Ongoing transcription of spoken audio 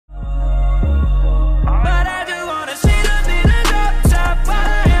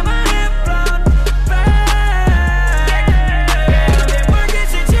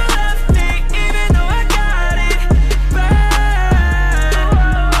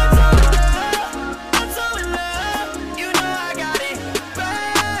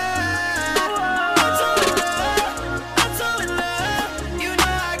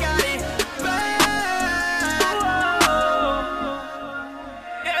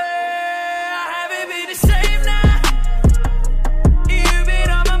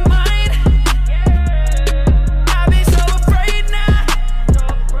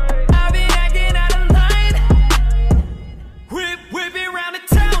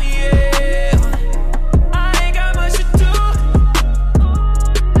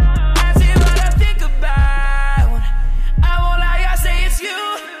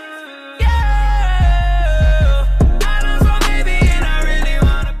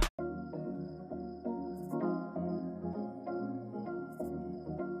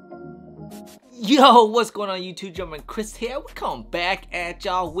Yo, what's going on YouTube? Jumpman Chris here. We come back at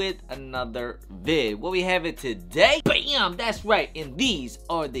y'all with another vid. What we have it today? Bam! That's right. And these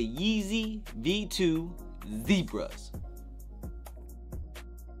are the Yeezy V2 Zebras.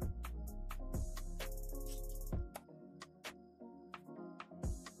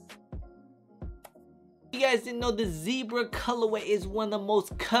 If you guys didn't know, the Zebra colorway is one of the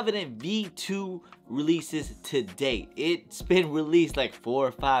most coveted V2 releases to date. It's been released like 4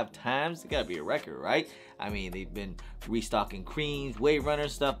 or 5 times. It gotta be a record, right? I mean, they've been restocking creams, wave runner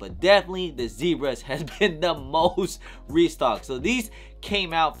stuff, but definitely the Zebras has been the most restocked. So these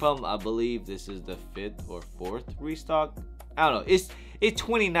came out from, I believe this is the 5th or 4th restock. I don't know. It's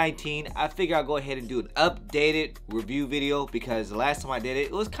 2019. I figure I'll go ahead and do an updated review video because the last time I did it,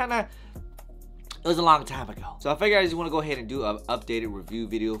 it was a long time ago. So I figured I just want to go ahead and do an updated review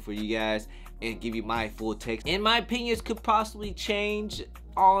video for you guys and give you my full take. In my opinion, it could possibly change.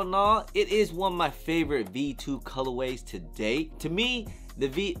 All in all, it is one of my favorite V2 colorways to date. To me,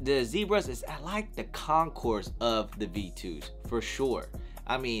 the Zebras is like the concourse of the V2s for sure.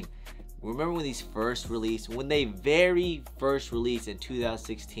 I mean, remember when these first released, when they very first released in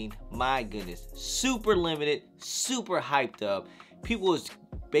 2016, my goodness, super limited, super hyped up. People was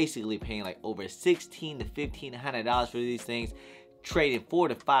basically paying like over $1,600 to $1,500 for these things, trading 4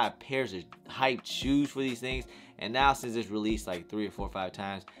 to 5 pairs of hyped shoes for these things. And now since it's released like 3 or 4 or 5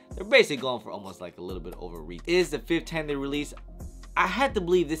 times, they're basically going for almost like a little bit over reach. It is the 5th time they release. I had to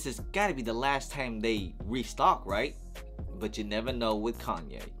believe this has got to be the last time they restock, right? But you never know with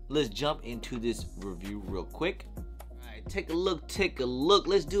Kanye. Let's jump into this review real quick. Alright, take a look.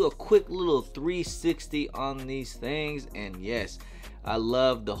 Let's do a quick little 360 on these things. And yes, I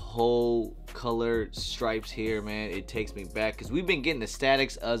love the whole colored stripes here, man. It takes me back because we've been getting the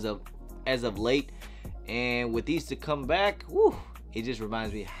statics as of late, and with these to come back, whew, it just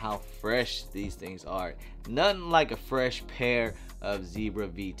reminds me how fresh these things are. Nothing like a fresh pair of Zebra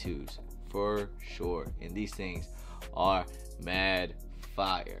V2s for sure, and these things are mad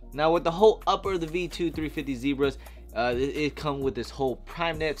fire. Now with the whole upper of the V2 350 Zebras, it comes with this whole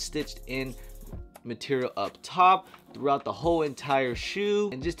prime net stitched in material up top throughout the whole entire shoe.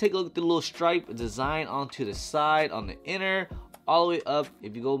 And just take a look at the little stripe design onto the side on the inner, all the way up.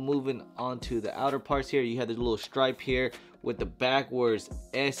 If you go moving onto the outer parts here, you have this little stripe here with the backwards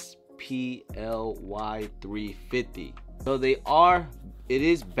SPLY 350. So it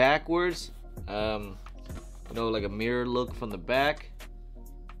is backwards, you know, like a mirror look from the back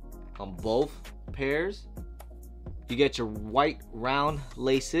on both pairs. You get your white round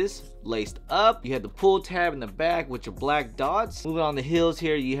laces laced up. You have the pull tab in the back with your black dots. Moving on the heels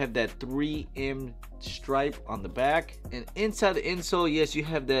here, you have that 3M stripe on the back. And inside the insole, yes, you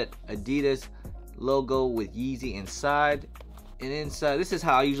have that Adidas logo with Yeezy inside. And inside, this is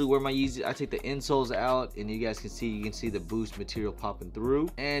how I usually wear my Yeezy. I take the insoles out, and you guys can see the boost material popping through.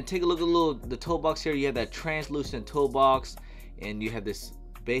 And take a look at the toe box here. You have that translucent toe box, and you have this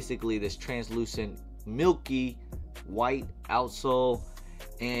basically this translucent milky white outsole.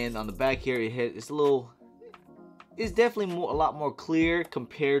 And on the back here, it's definitely a lot more clear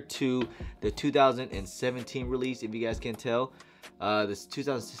compared to the 2017 release, if you guys can tell. This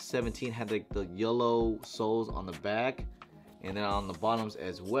 2017 had like the yellow soles on the back and then on the bottoms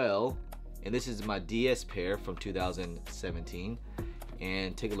as well. And this is my DS pair from 2017.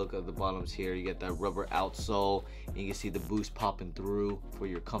 And take a look at the bottoms here. You get that rubber outsole, and you can see the boost popping through for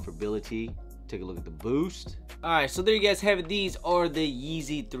your comfortability. Take a look at the boost. All right, so there you guys have it. These are the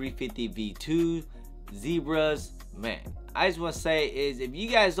Yeezy 350 V2 Zebras. Man, I just want to say is if you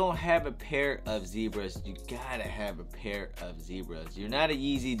guys don't have a pair of Zebras, you gotta have a pair of Zebras. You're not a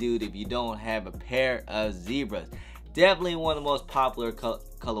Yeezy dude if you don't have a pair of Zebras. Definitely one of the most popular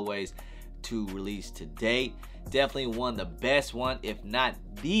colorways to release to date. Definitely one of the best one, if not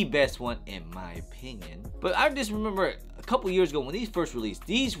the best one in my opinion. But I just remember a couple years ago when these first released,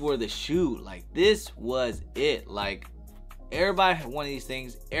 these were the shoe. Like, this was it. Like, everybody had one of these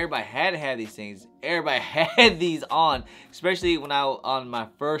things. Everybody had to have these things. Everybody had these on, especially when I was on my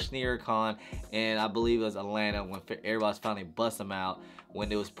first New York Con, and I believe it was Atlanta, when everybody's finally bust them out,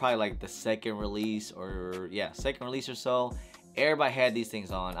 when it was probably like the second release or so. Everybody had these things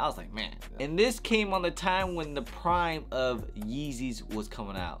on. I was like, man. And this came on the time when the prime of Yeezys was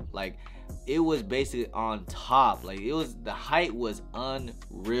coming out. Like, it was basically on top. Like, the hype was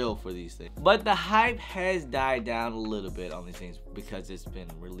unreal for these things. But the hype has died down a little bit on these things because it's been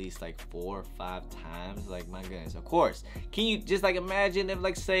released like 4 or 5 times. Like, my goodness, of course. Can you just like imagine if,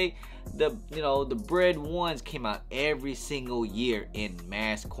 like, say the bread ones came out every single year in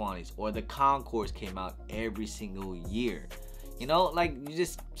mass quantities, or the Concourse came out every single year. You know, like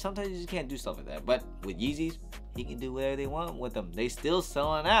sometimes you just can't do stuff like that. But with Yeezys, he can do whatever they want with them. They still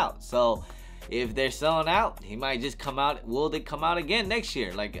selling out. So if they're selling out, he might just come out. Will they come out again next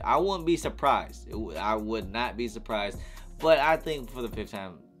year? Like, I wouldn't be surprised. I would not be surprised. But I think for the 5th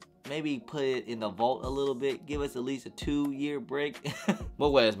time, maybe put it in the vault a little bit. Give us at least a 2-year break. But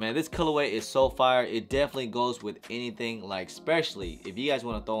whereas, man, this colorway is so fire. It definitely goes with anything. Like, especially if you guys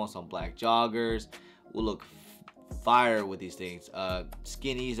want to throw on some black joggers, will look fire with these things.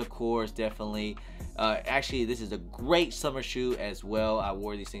 Skinnies, of course, definitely. Actually, this is a great summer shoe as well. I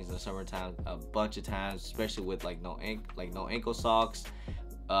wore these things in the summertime a bunch of times, especially with like no ankle socks.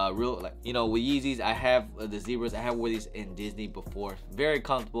 With Yeezys, I have the Zebras. I have wore these in Disney before. Very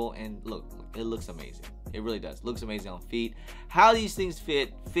comfortable, and look, it looks amazing. It really does. Looks amazing on feet. How these things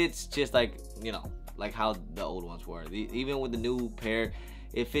fits just like, like how the old ones were. Even with the new pair,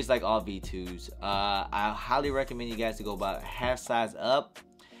 it fits like all V2s. I highly recommend you guys to go about half size up.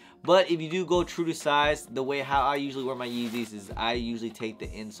 But if you do go true to size, the way how I usually wear my Yeezys is I usually take the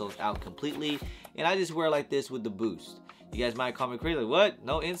insoles out completely, and I just wear like this with the boost. You guys might call me crazy, like, what?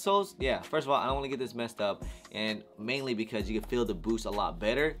 No insoles? Yeah, first of all, I don't want to get this messed up, and mainly because you can feel the boost a lot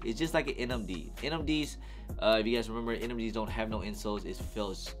better. It's just like an NMD. NMDs, if you guys remember, NMDs don't have no insoles. It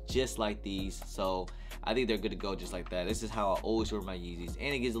feels just like these, so I think they're good to go just like that. This is how I always wear my Yeezys,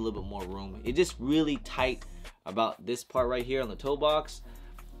 and it gives a little bit more room. It's just really tight about this part right here on the toe box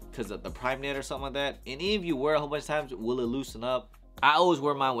because of the prime net or something like that. And even if you wear a whole bunch of times, will it loosen up? I always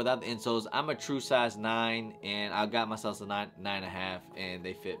wear mine without the insoles. I'm a true size 9, and I got myself a 9.5, and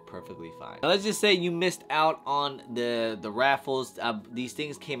they fit perfectly fine. Now, let's just say you missed out on the raffles. These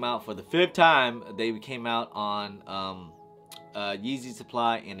things came out for the 5th time. They came out on Yeezy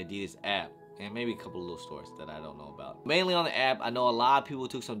Supply and Adidas app, and maybe a couple of little stores that I don't know about. Mainly on the app. I know a lot of people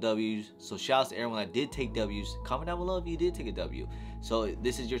took some W's, so shouts to everyone that did take W's. Comment down below if you did take a W. So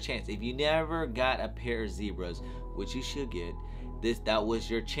this is your chance. If you never got a pair of Zebras, which you should get, that was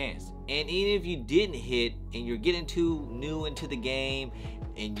your chance. And even if you didn't hit and you're getting too new into the game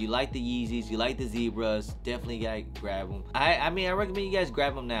and you like the Yeezys, you like the Zebras, definitely gotta grab them. I mean, I recommend you guys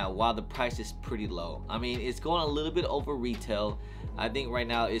grab them now while the price is pretty low. I mean, it's going a little bit over retail. I think right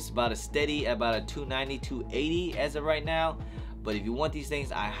now it's about a steady about a $290, $280 as of right now. But if you want these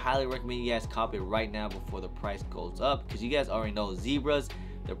things, I highly recommend you guys cop it right now before the price goes up, because you guys already know Zebras,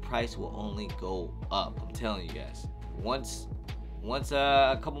 the price will only go up. I'm telling you guys. Once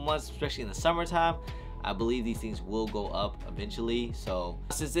a couple months, especially in the summertime, I believe these things will go up eventually. So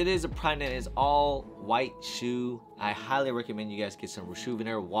since it is a prime net, it's all white shoe, I highly recommend you guys get some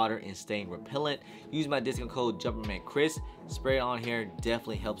Rejuvenator water and stain repellent. Use my discount code JumpermanChris. Spray it on here,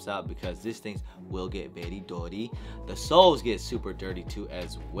 definitely helps out because these things will get very dirty. The soles get super dirty too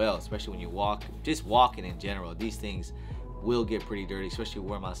as well, especially when you walk, just walking in general. These things will get pretty dirty, especially when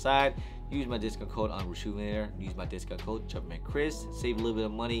wear them outside. Use my discount code on Rejuvenator. Use my discount code JumpermanChris. Save a little bit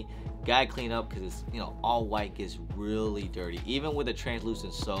of money. Gotta clean up because it's, all white gets really dirty. Even with a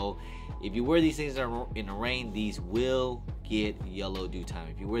translucent sole, if you wear these things in the rain, these will get yellow due time.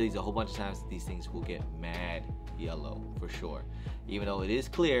 If you wear these a whole bunch of times, these things will get mad yellow for sure. Even though it is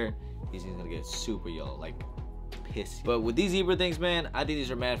clear, these things are gonna get super yellow, like pissy. But with these Zebra things, man, I think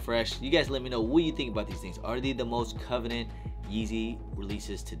these are mad fresh. You guys let me know what you think about these things. Are they the most coveted Yeezy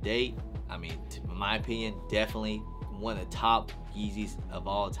releases to date? I mean, in my opinion, definitely one of the top Yeezys of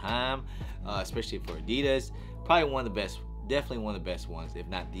all time, especially for Adidas. Probably one of the best, definitely one of the best ones, if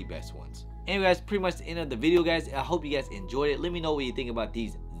not the best ones. Anyway, guys, pretty much the end of the video, guys. I hope you guys enjoyed it. Let me know what you think about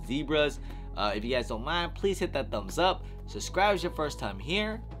these Zebras. If you guys don't mind, please hit that thumbs up. Subscribe if it's your first time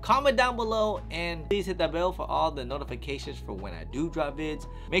here. Comment down below, and please hit that bell for all the notifications for when I do drop vids.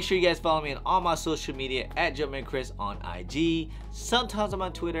 Make sure you guys follow me on all my social media at JumpmanChris on IG. Sometimes I'm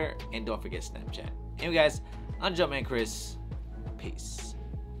on Twitter, and don't forget Snapchat. Anyway, guys, I'm JumpmanChris. Peace.